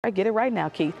I get it right now,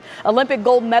 Keith. Olympic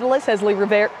gold medalist Hesley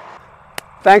Rivera.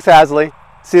 Thanks, Hasley.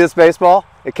 See this baseball?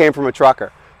 It came from a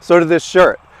trucker. So did this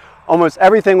shirt. Almost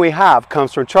everything we have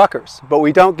comes from truckers, but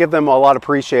we don't give them a lot of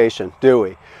appreciation, do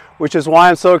we? Which is why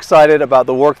I'm so excited about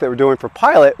the work that we're doing for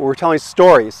Pilot, where we're telling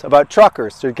stories about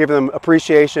truckers to give them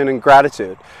appreciation and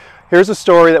gratitude. Here's a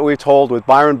story that we told with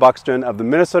Byron Buxton of the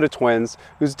Minnesota Twins,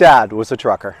 whose dad was a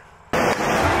trucker.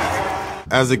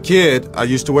 As a kid, I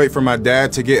used to wait for my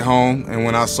dad to get home, and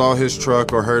when I saw his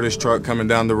truck or heard his truck coming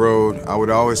down the road, I would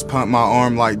always pump my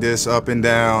arm like this up and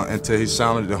down until he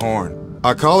sounded the horn.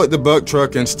 I call it the buck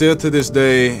truck, and still to this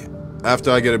day, after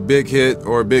I get a big hit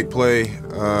or a big play,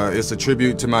 it's a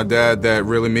tribute to my dad that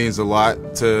really means a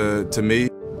lot to me.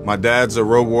 My dad's a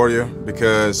road warrior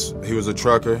because he was a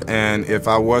trucker, and if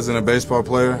I wasn't a baseball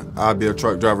player, I'd be a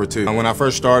truck driver too. And when I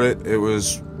first started, it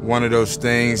was one of those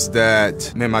things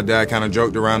that me and my dad kind of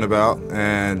joked around about,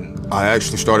 and I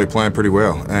actually started playing pretty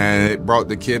well, and it brought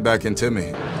the kid back into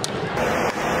me.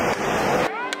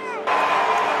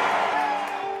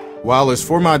 While it's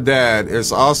for my dad,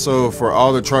 it's also for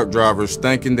all the truck drivers,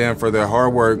 thanking them for their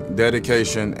hard work,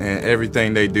 dedication, and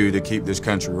everything they do to keep this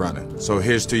country running. So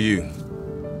here's to you.